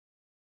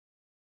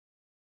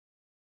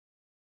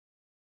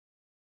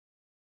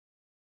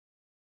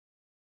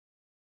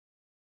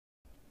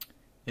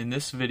In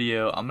this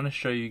video, I'm going to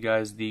show you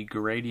guys the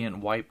gradient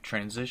wipe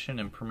transition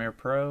in Premiere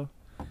Pro.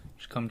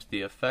 Just come to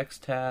the Effects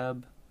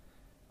tab,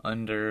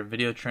 under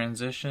Video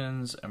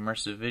Transitions,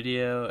 Immersive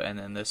Video, and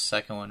then this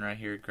second one right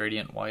here,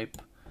 Gradient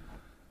Wipe.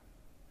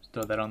 Just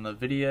throw that on the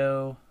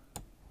video.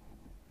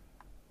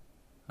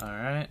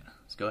 Alright,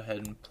 let's go ahead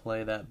and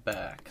play that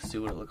back, see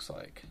what it looks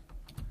like.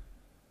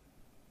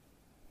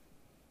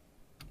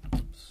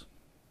 Oops.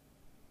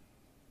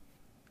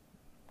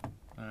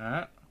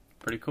 Alright,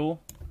 pretty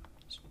cool.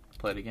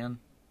 Play it again.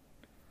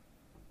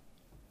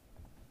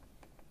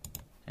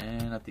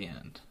 And at the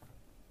end.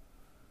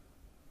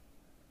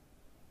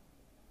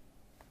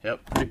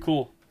 Yep, pretty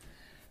cool.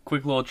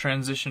 Quick little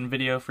transition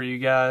video for you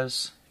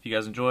guys. If you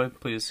guys enjoy,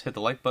 please hit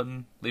the like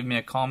button. Leave me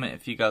a comment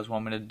if you guys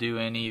want me to do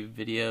any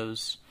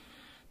videos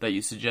that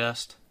you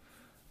suggest.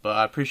 But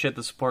I appreciate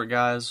the support,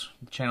 guys.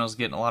 The channel's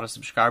getting a lot of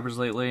subscribers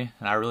lately,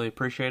 and I really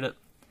appreciate it.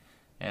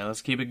 And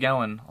let's keep it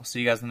going. I'll see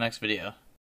you guys in the next video.